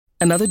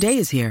Another day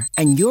is here,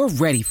 and you're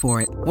ready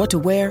for it. What to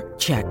wear?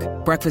 Check.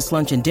 Breakfast,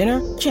 lunch, and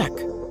dinner? Check.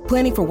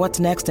 Planning for what's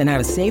next and how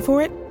to save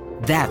for it?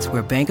 That's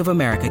where Bank of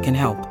America can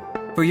help.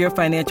 For your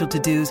financial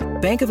to-dos,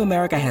 Bank of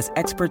America has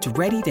experts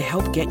ready to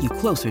help get you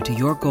closer to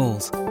your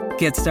goals.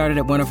 Get started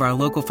at one of our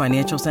local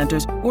financial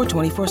centers or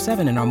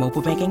 24/7 in our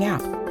mobile banking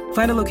app.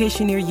 Find a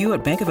location near you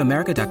at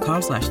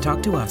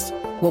bankofamerica.com/talktous.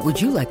 What would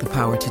you like the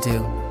power to do?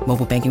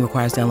 Mobile banking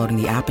requires downloading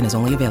the app and is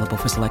only available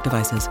for select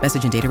devices.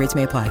 Message and data rates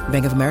may apply.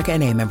 Bank of America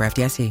N.A., member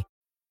FDIC.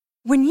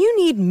 When you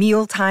need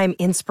mealtime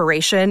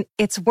inspiration,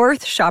 it's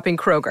worth shopping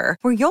Kroger,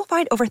 where you'll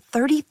find over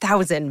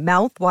 30,000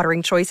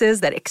 mouth-watering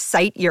choices that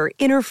excite your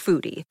inner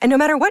foodie. And no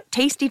matter what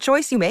tasty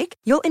choice you make,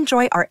 you'll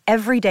enjoy our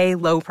everyday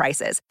low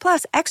prices,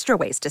 plus extra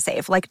ways to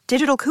save, like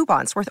digital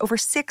coupons worth over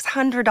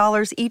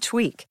 $600 each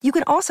week. You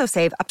can also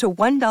save up to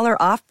 $1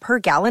 off per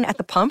gallon at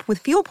the pump with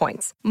fuel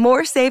points.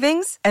 More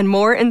savings and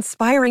more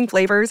inspiring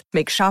flavors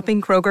make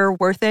shopping Kroger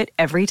worth it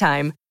every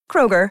time.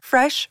 Kroger,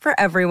 fresh for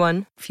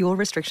everyone. Fuel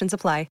restrictions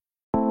apply.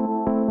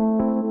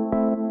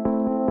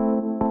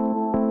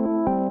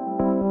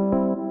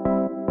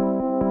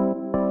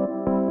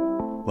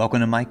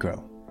 Welcome to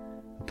Micro,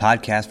 a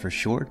podcast for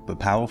short but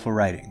powerful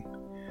writing.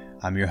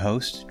 I'm your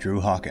host, Drew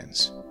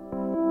Hawkins.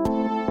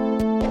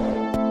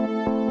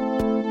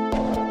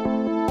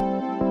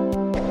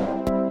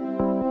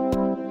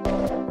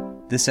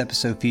 This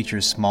episode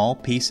features small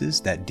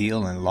pieces that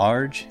deal in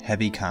large,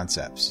 heavy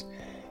concepts.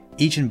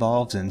 Each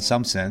involves, in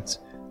some sense,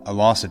 a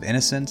loss of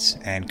innocence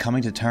and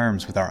coming to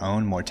terms with our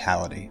own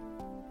mortality.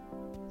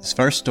 This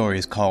first story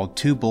is called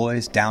Two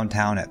Boys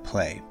Downtown at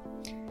Play.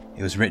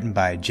 It was written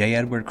by J.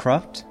 Edward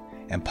Kruft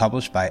and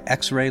published by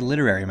X-Ray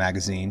Literary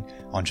Magazine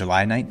on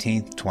July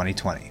 19,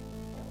 2020.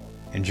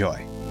 Enjoy.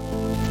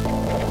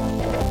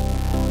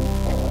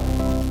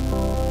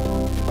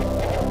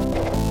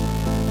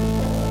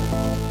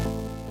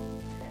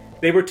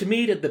 They were to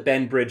meet at the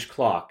Benbridge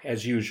Clock,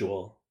 as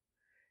usual.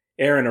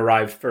 Aaron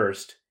arrived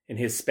first, in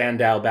his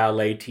Spandau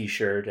Ballet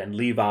t-shirt and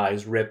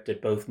Levi's ripped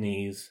at both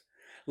knees,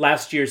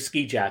 last year's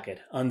ski jacket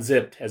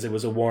unzipped as it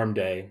was a warm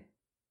day.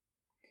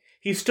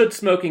 He stood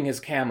smoking his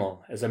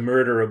Camel as a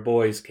murder of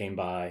boys came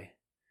by.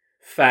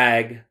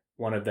 Fag,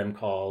 one of them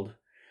called,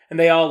 and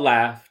they all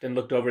laughed and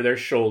looked over their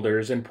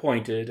shoulders and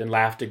pointed and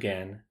laughed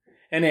again,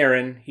 and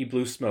Aaron, he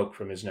blew smoke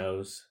from his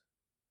nose.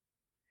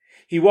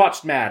 He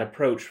watched Matt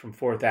approach from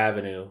 4th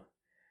Avenue,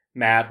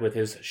 Matt with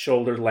his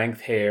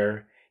shoulder-length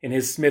hair, in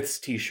his Smith's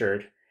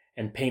t-shirt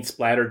and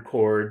paint-splattered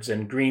cords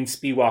and green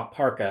Spiewak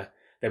parka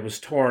that was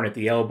torn at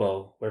the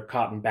elbow where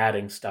cotton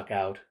batting stuck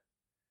out.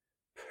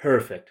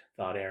 Perfect,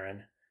 thought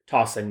Aaron,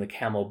 tossing the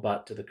Camel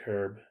butt to the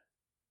curb.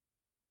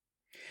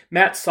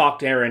 Matt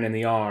socked Aaron in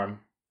the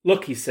arm.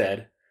 Look, he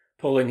said,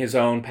 pulling his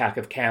own pack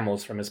of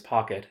Camels from his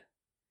pocket.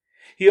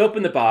 He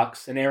opened the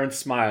box, and Aaron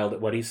smiled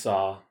at what he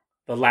saw,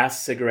 the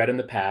last cigarette in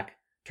the pack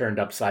turned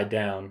upside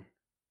down.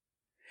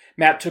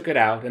 Matt took it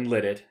out and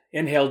lit it,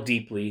 inhaled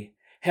deeply,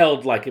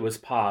 held like it was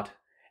pot,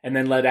 and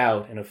then let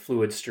out in a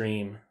fluid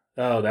stream.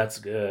 Oh, that's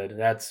good.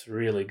 That's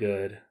really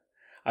good.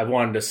 I've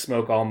wanted to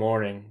smoke all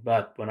morning,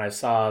 but when I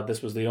saw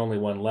this was the only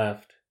one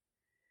left.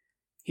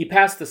 He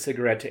passed the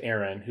cigarette to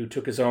Aaron, who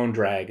took his own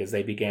drag as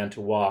they began to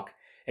walk,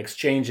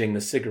 exchanging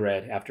the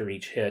cigarette after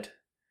each hit.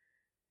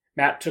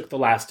 Matt took the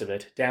last of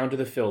it, down to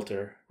the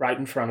filter, right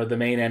in front of the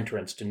main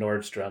entrance to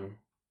Nordstrom.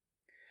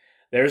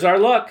 There's our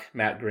luck,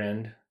 Matt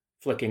grinned,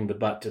 flicking the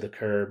butt to the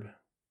curb.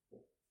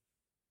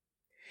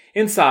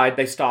 Inside,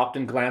 they stopped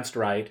and glanced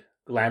right,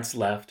 glanced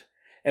left,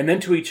 and then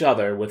to each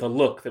other with a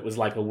look that was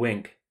like a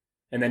wink,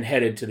 and then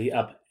headed to the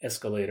up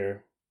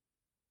escalator.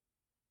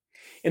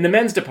 In the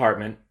men's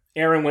department,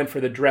 Aaron went for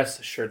the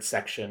dress shirt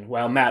section,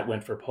 while Matt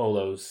went for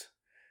polos.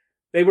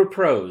 They were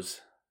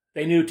pros.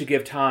 They knew to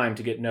give time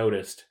to get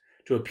noticed,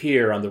 to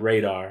appear on the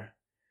radar,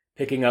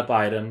 picking up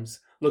items,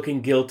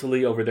 looking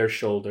guiltily over their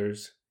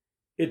shoulders.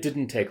 It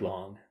didn't take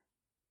long.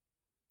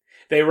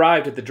 They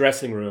arrived at the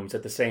dressing rooms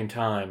at the same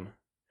time.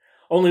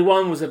 Only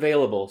one was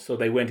available, so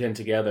they went in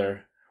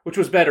together, which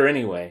was better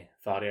anyway,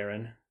 thought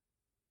Aaron.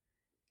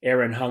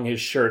 Aaron hung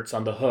his shirts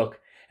on the hook,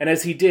 and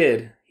as he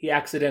did, he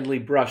accidentally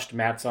brushed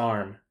Matt's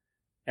arm.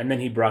 And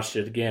then he brushed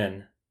it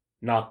again,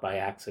 not by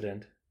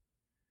accident.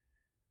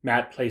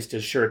 Matt placed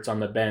his shirts on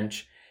the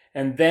bench,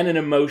 and then in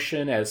a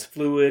motion as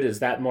fluid as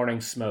that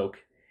morning's smoke,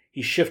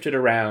 he shifted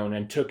around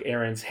and took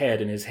Aaron's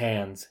head in his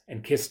hands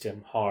and kissed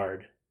him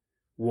hard,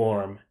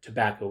 warm,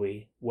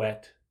 tobacco-y,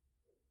 wet.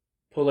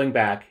 Pulling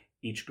back,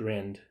 each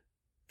grinned.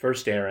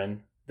 First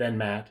Aaron, then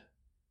Matt.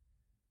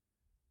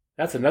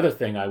 That's another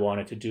thing I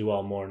wanted to do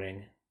all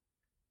morning.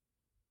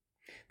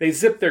 They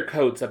zipped their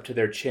coats up to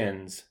their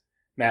chins.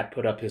 Matt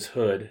put up his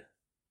hood.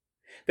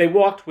 They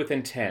walked with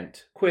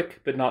intent,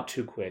 quick but not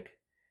too quick,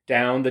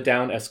 down the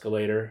down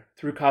escalator,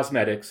 through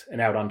cosmetics,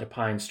 and out onto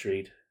Pine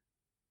Street.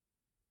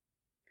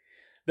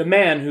 The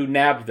man who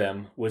nabbed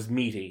them was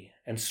meaty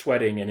and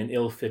sweating in an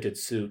ill-fitted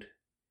suit.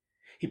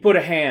 He put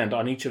a hand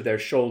on each of their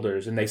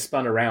shoulders, and they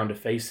spun around to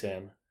face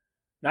him.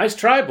 Nice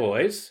try,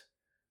 boys.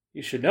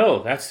 You should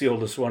know that's the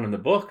oldest one in the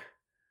book.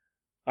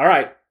 All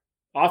right,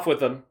 off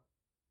with them.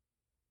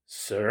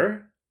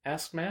 Sir?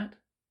 Asked Matt.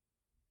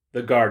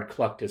 The guard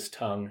clucked his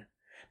tongue.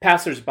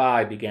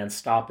 Passers-by began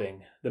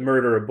stopping. The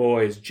murderer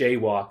boys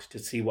jaywalked to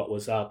see what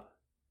was up.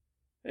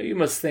 You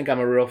must think I'm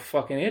a real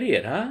fucking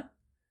idiot, huh?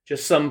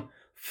 Just some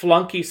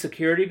flunky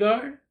security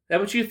guard?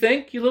 That what you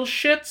think, you little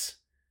shits?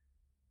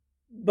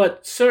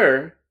 But,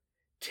 sir,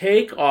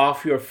 take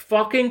off your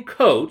fucking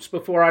coats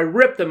before I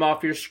rip them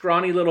off your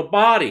scrawny little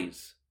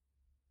bodies.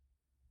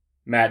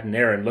 Matt and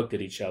Aaron looked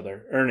at each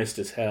other, earnest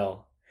as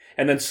hell,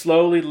 and then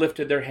slowly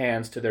lifted their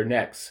hands to their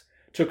necks,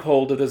 took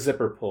hold of the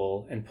zipper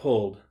pull, and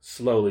pulled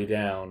slowly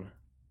down.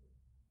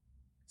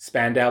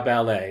 Spandau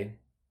Ballet,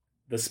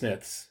 The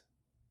Smiths.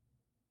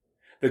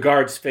 The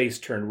guard's face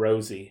turned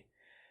rosy,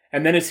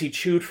 and then as he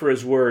chewed for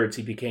his words,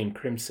 he became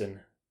crimson.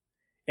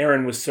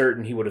 Aaron was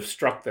certain he would have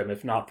struck them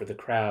if not for the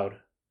crowd.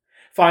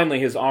 Finally,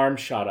 his arm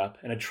shot up,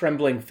 and a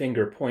trembling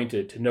finger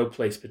pointed to no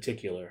place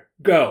particular.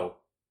 Go!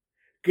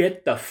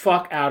 Get the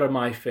fuck out of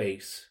my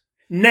face.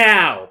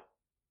 Now!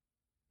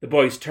 The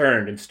boys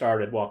turned and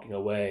started walking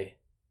away.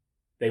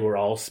 They were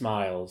all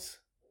smiles.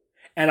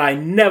 And I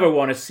never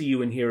want to see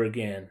you in here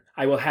again.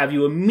 I will have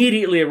you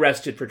immediately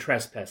arrested for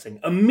trespassing.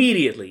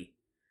 Immediately.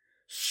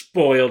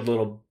 Spoiled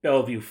little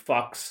Bellevue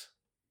fucks.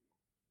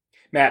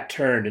 Matt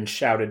turned and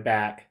shouted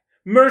back,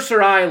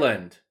 Mercer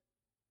Island!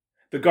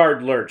 The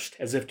guard lurched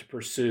as if to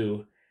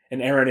pursue,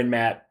 and Aaron and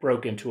Matt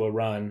broke into a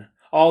run,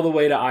 all the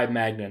way to I.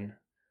 Magnin,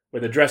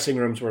 where the dressing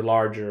rooms were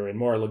larger and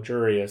more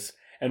luxurious,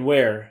 and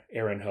where,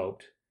 Aaron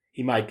hoped,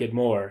 he might get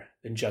more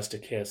than just a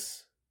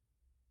kiss.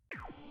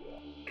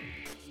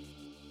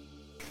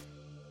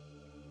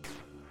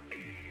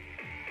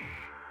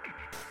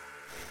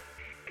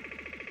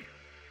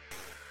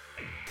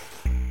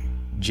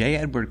 J.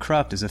 Edward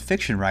Kruft is a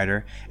fiction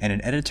writer and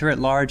an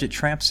editor-at-large at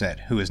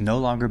Trampset who is no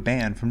longer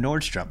banned from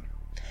Nordstrom.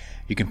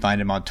 You can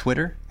find him on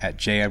Twitter at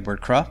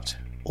 @JEdwardKruft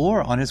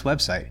or on his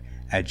website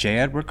at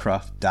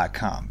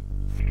jedwardkruft.com.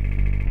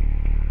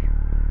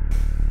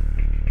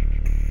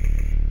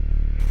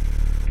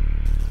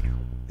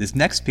 This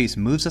next piece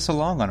moves us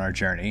along on our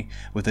journey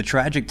with a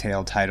tragic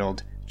tale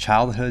titled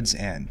Childhood's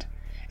End.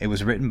 It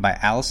was written by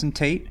Allison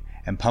Tait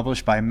and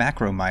published by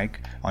Macro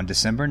Mike on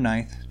December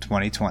 9th,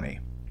 2020.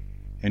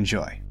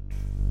 Enjoy.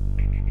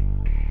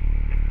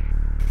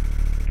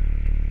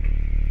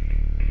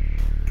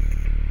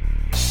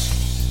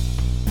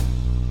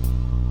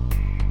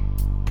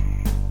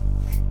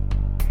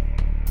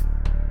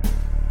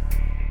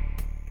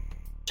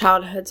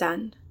 Childhood's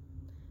End.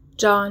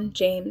 John,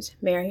 James,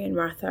 Mary, and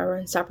Martha were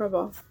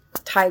inseparable,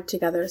 tied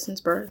together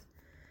since birth.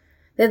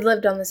 They'd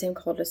lived on the same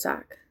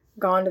cul-de-sac,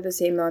 gone to the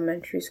same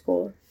elementary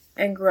school,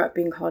 and grew up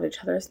being called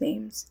each other's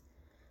names.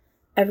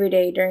 Every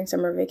day during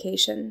summer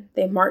vacation,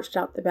 they marched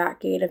out the back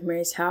gate of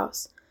Mary's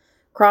house,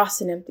 crossed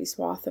an empty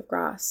swath of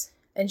grass,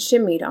 and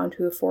shimmied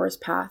onto a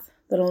forest path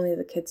that only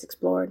the kids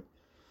explored.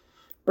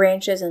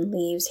 Branches and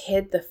leaves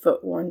hid the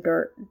foot-worn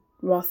dirt,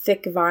 while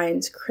thick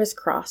vines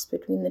crisscrossed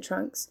between the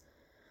trunks.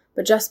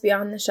 But just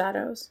beyond the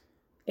shadows,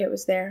 it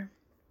was there.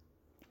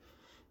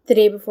 The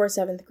day before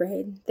 7th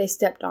grade, they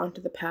stepped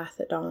onto the path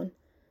at dawn.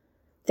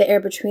 The air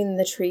between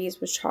the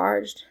trees was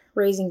charged,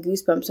 raising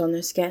goosebumps on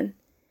their skin.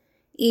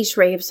 Each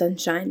ray of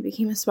sunshine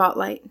became a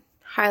spotlight,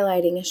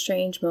 highlighting a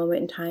strange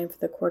moment in time for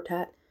the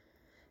quartet.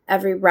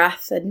 Every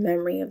breath and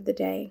memory of the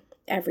day,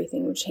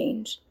 everything would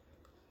change.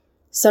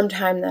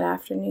 Sometime that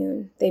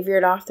afternoon, they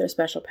veered off their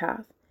special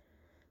path.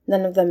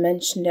 None of them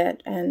mentioned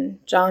it, and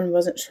John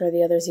wasn't sure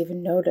the others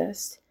even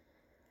noticed.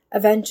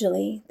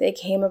 Eventually, they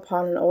came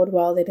upon an old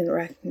well they didn't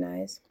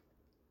recognize.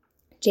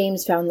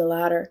 James found the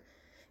ladder,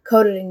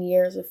 coated in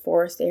years of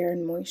forest air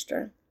and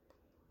moisture.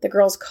 The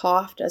girls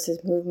coughed as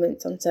his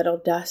movements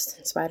unsettled dust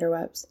and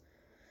spiderwebs.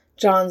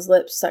 John's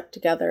lips stuck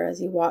together as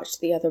he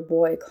watched the other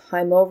boy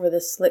climb over the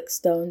slick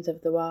stones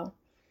of the well.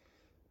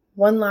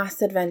 One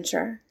last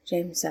adventure,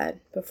 James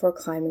said, before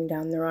climbing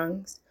down the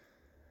rungs.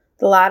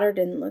 The ladder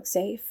didn't look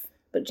safe,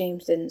 but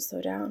James didn't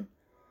slow down.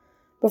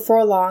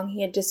 Before long,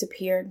 he had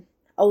disappeared,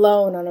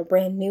 alone on a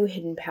brand new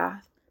hidden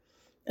path,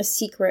 a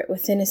secret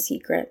within a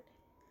secret.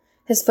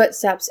 His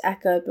footsteps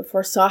echoed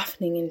before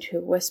softening into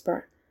a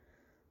whisper.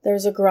 There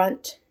was a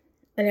grunt,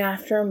 and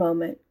after a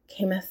moment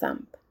came a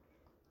thump.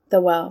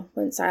 The well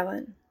went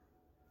silent.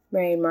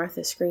 Mary and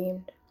Martha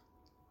screamed.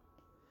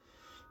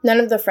 None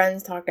of the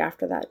friends talked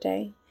after that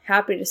day,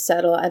 happy to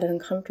settle at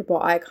uncomfortable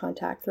eye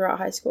contact throughout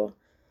high school.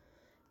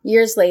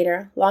 Years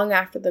later, long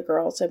after the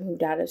girls had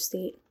moved out of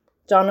state,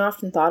 John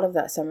often thought of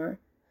that summer,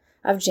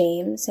 of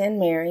James and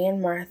Mary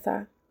and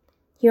Martha.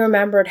 He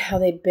remembered how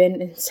they'd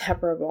been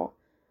inseparable.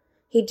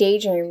 He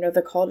daydreamed of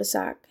the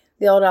cul-de-sac,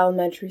 the old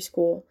elementary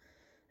school,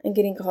 and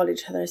getting called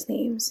each other's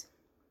names.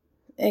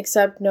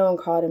 Except no one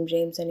called him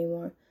James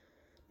anymore,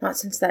 not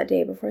since that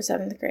day before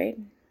 7th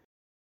grade.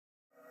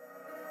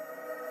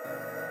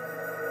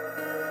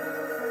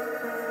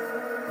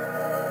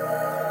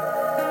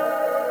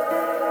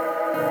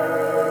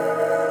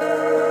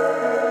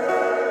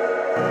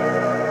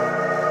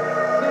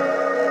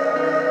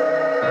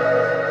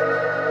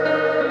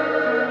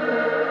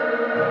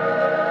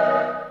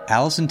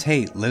 Allison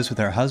Tait lives with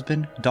her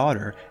husband,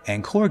 daughter,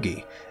 and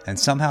corgi, and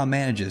somehow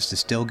manages to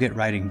still get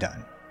writing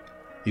done.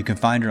 You can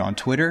find her on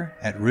Twitter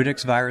at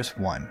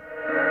RudixVirus1.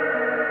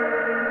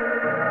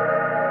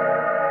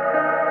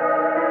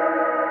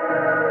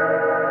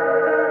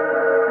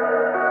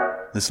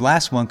 This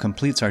last one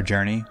completes our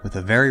journey with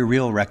a very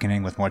real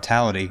reckoning with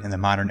mortality in the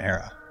modern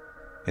era.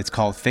 It's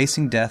called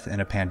Facing Death in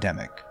a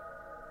Pandemic.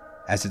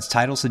 As its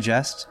title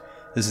suggests,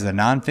 this is a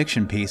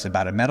non-fiction piece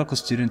about a medical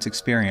student's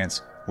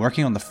experience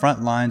working on the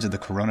front lines of the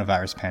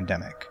coronavirus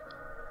pandemic.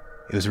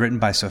 It was written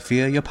by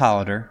Sophia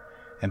Yapalater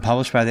and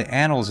published by the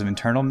Annals of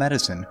Internal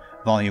Medicine,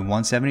 Volume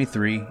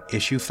 173,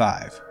 Issue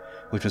 5,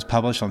 which was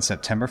published on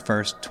September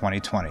 1st,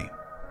 2020.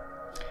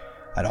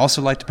 I'd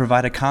also like to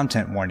provide a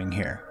content warning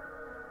here.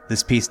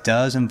 This piece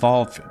does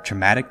involve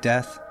traumatic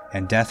death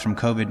and death from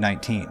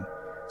COVID-19,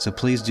 so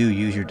please do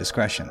use your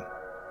discretion.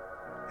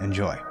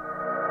 Enjoy.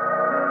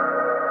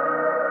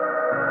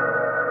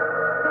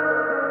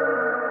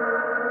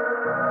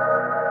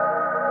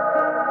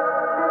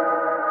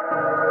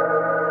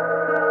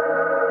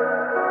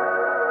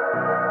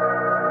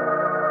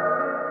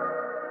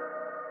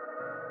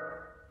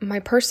 My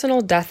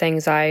personal death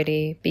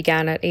anxiety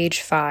began at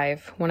age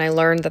 5 when I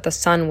learned that the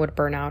sun would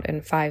burn out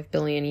in 5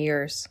 billion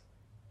years.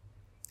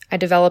 I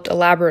developed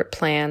elaborate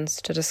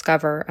plans to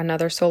discover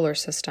another solar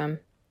system.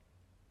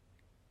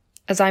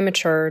 As I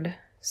matured,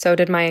 so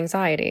did my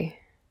anxiety.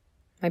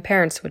 My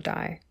parents would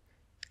die.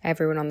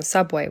 Everyone on the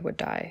subway would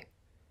die.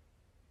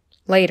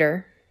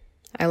 Later,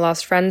 I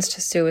lost friends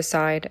to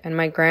suicide and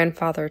my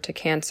grandfather to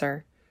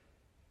cancer.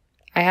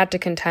 I had to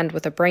contend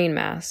with a brain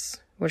mass,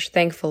 which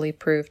thankfully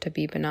proved to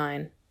be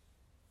benign.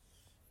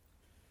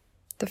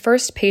 The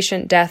first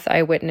patient death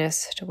I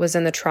witnessed was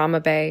in the trauma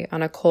bay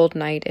on a cold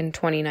night in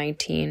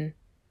 2019.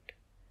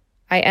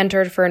 I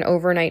entered for an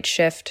overnight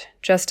shift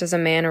just as a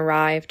man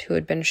arrived who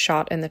had been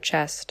shot in the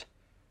chest.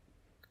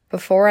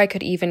 Before I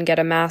could even get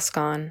a mask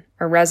on,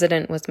 a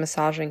resident was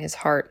massaging his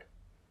heart.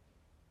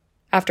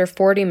 After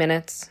 40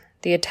 minutes,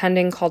 the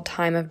attending called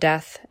time of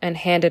death and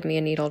handed me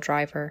a needle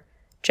driver,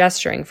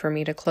 gesturing for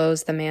me to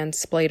close the man's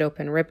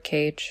splayed-open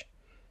ribcage.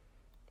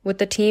 With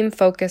the team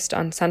focused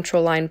on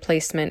central line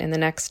placement in the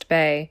next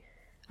bay,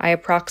 I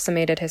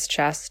approximated his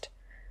chest,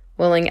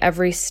 willing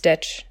every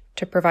stitch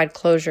to provide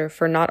closure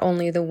for not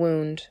only the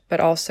wound, but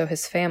also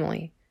his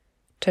family,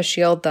 to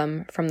shield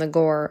them from the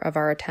gore of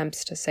our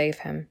attempts to save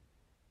him.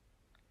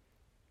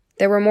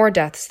 There were more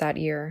deaths that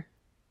year.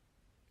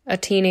 A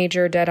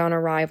teenager dead on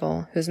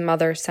arrival whose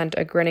mother sent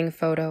a grinning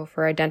photo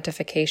for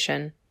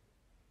identification.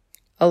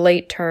 A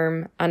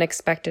late-term,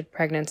 unexpected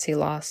pregnancy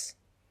loss.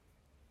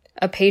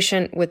 A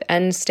patient with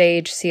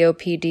end-stage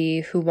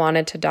COPD who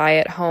wanted to die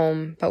at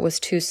home but was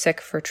too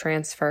sick for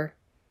transfer.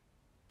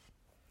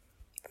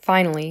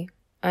 Finally,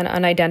 an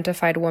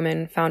unidentified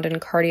woman found in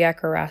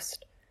cardiac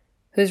arrest,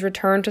 whose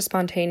return to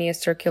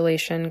spontaneous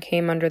circulation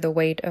came under the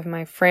weight of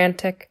my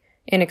frantic,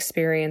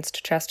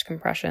 inexperienced chest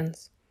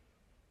compressions.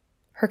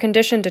 Her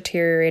condition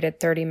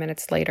deteriorated 30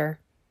 minutes later.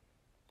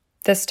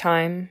 This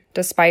time,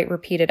 despite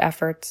repeated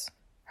efforts,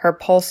 her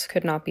pulse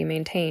could not be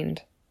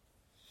maintained.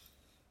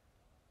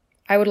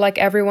 I would like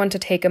everyone to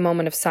take a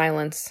moment of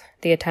silence,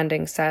 the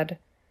attending said,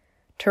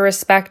 to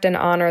respect and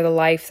honor the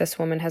life this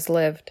woman has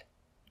lived.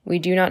 We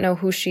do not know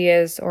who she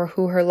is or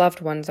who her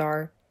loved ones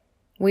are.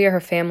 We are her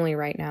family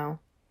right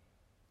now.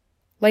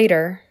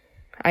 Later,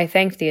 I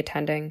thanked the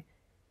attending.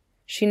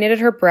 She knitted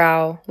her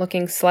brow,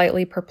 looking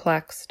slightly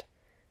perplexed.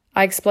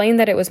 I explained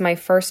that it was my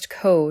first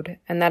code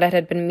and that it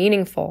had been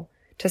meaningful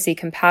to see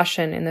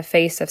compassion in the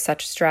face of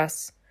such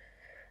stress.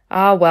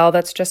 Ah, well,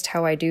 that's just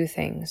how I do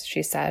things,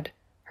 she said,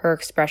 her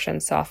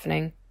expression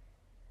softening.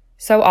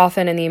 So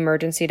often in the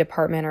emergency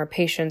department, our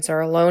patients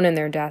are alone in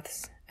their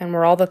deaths, and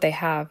we're all that they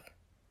have.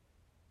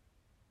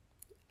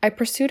 I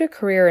pursued a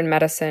career in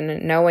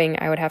medicine knowing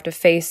I would have to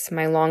face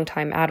my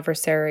longtime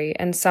adversary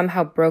and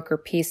somehow broker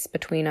peace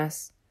between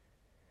us.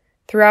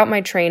 Throughout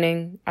my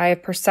training, I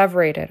have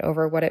perseverated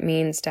over what it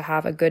means to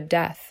have a good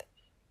death.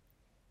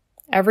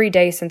 Every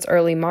day since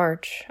early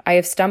March, I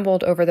have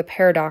stumbled over the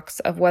paradox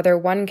of whether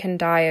one can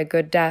die a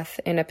good death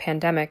in a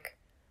pandemic.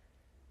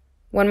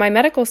 When my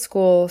medical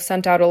school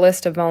sent out a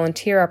list of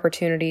volunteer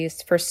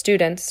opportunities for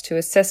students to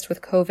assist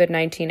with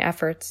COVID-19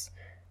 efforts,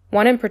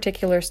 one in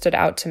particular stood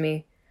out to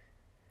me.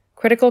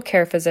 Critical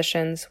care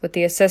physicians, with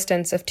the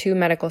assistance of 2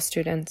 medical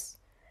students,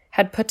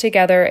 had put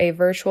together a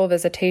virtual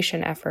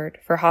visitation effort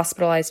for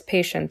hospitalized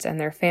patients and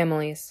their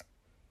families.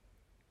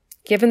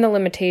 Given the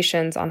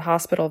limitations on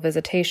hospital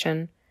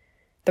visitation,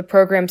 the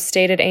program's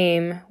stated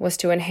aim was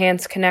to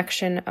enhance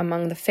connection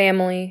among the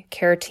family,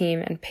 care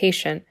team, and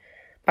patient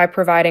by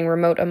providing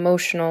remote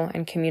emotional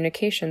and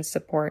communication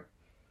support.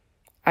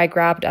 I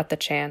grabbed at the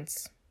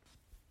chance.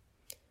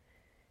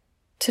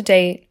 To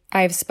date,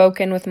 I have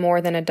spoken with more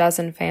than a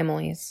dozen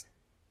families.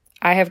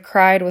 I have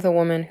cried with a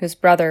woman whose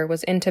brother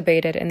was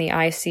intubated in the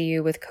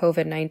ICU with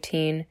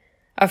COVID-19,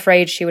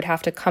 afraid she would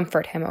have to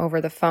comfort him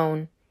over the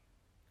phone.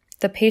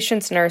 The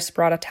patient's nurse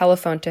brought a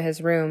telephone to his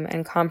room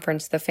and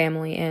conferenced the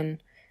family in.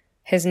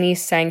 His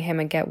niece sang him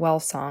a get well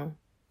song.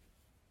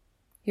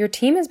 "Your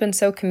team has been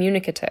so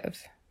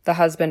communicative," the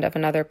husband of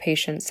another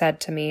patient said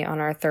to me on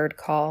our third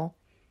call.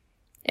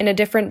 In a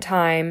different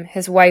time,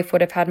 his wife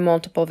would have had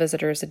multiple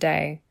visitors a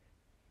day.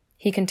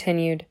 He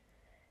continued,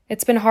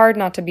 "It's been hard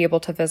not to be able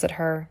to visit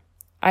her.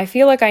 I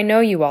feel like I know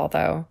you all,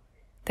 though.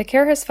 The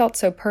care has felt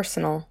so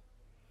personal."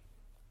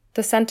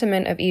 The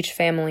sentiment of each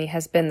family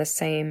has been the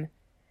same.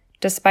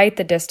 Despite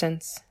the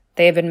distance,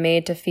 they have been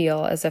made to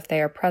feel as if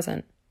they are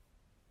present.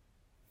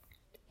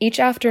 Each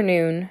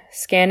afternoon,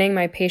 scanning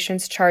my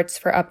patients' charts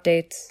for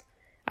updates,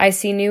 I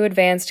see new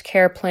advanced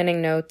care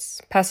planning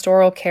notes,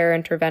 pastoral care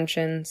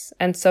interventions,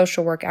 and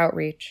social work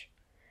outreach.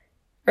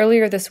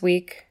 Earlier this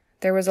week,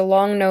 there was a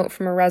long note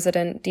from a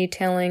resident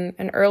detailing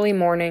an early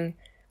morning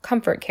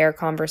comfort care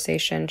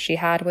conversation she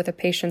had with a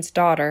patient's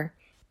daughter.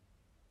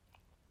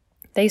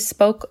 They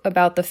spoke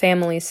about the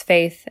family's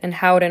faith and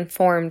how it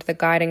informed the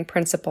guiding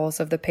principles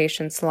of the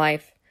patient's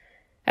life,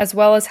 as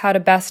well as how to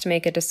best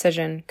make a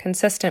decision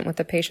consistent with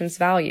the patient's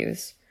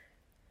values.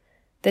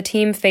 The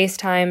team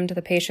FaceTimed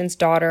the patient's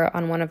daughter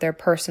on one of their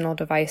personal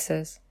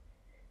devices.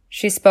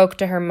 She spoke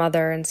to her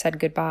mother and said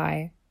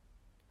goodbye.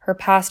 Her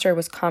pastor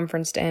was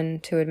conferenced in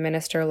to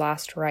administer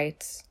last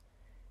rites.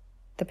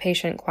 The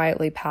patient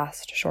quietly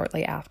passed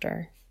shortly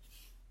after.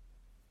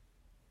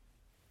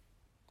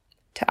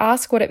 To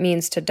ask what it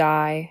means to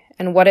die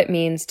and what it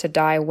means to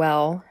die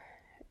well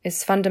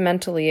is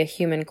fundamentally a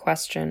human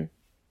question.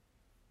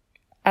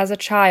 As a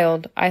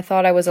child, I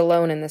thought I was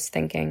alone in this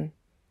thinking.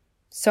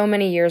 So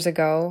many years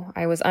ago,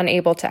 I was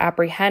unable to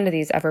apprehend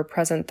these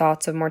ever-present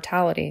thoughts of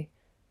mortality.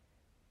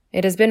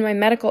 It has been my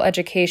medical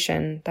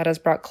education that has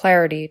brought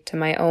clarity to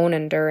my own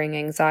enduring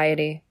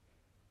anxiety.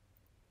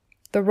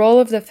 The role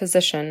of the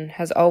physician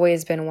has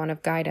always been one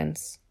of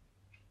guidance.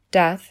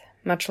 Death,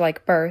 much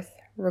like birth,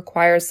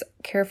 requires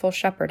careful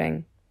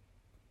shepherding.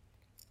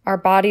 Our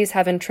bodies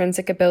have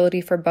intrinsic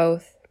ability for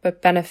both,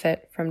 but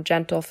benefit from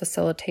gentle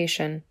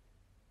facilitation.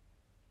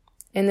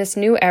 In this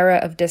new era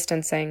of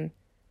distancing,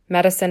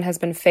 medicine has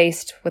been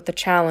faced with the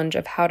challenge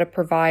of how to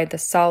provide the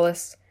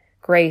solace,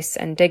 grace,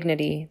 and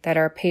dignity that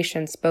our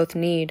patients both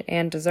need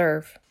and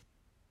deserve.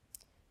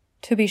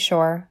 To be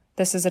sure,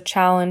 this is a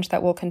challenge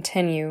that will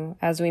continue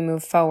as we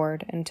move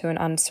forward into an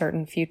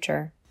uncertain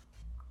future.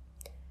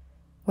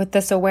 With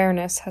this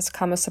awareness has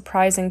come a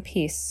surprising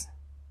peace.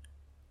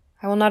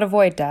 I will not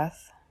avoid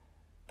death,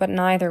 but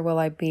neither will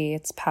I be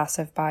its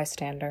passive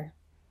bystander.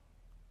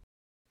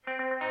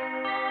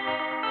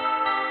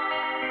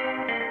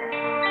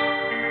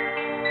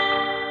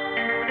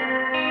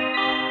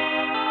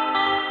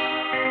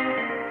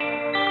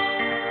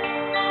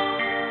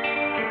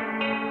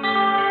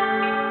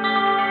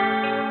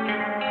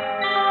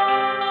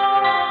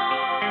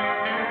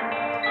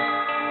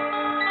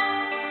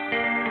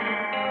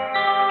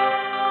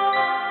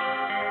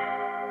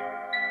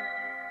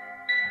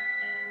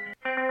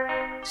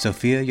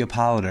 Sophia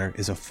Yapalater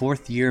is a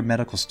fourth-year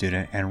medical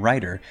student and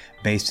writer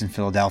based in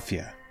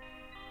Philadelphia.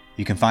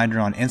 You can find her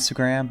on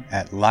Instagram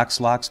at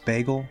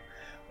LoxLoxBagel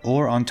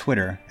or on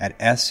Twitter at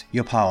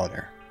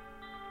 @SYapalater.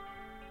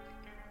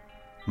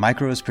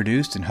 Micro is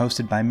produced and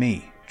hosted by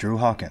me, Drew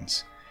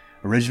Hawkins.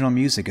 Original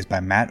music is by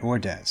Matt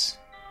Ordez.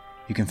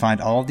 You can find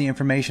all of the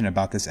information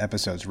about this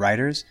episode's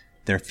writers,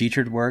 their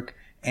featured work,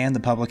 and the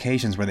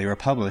publications where they were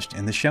published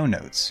in the show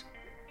notes.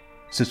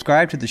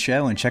 Subscribe to the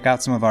show and check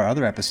out some of our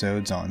other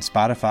episodes on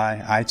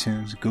Spotify,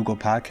 iTunes, Google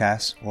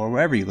Podcasts, or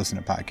wherever you listen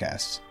to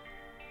podcasts.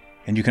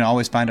 And you can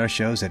always find our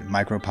shows at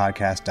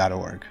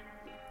micropodcast.org.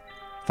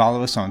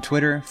 Follow us on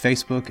Twitter,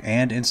 Facebook,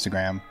 and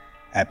Instagram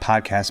at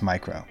Podcast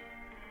Micro.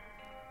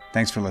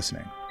 Thanks for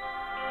listening.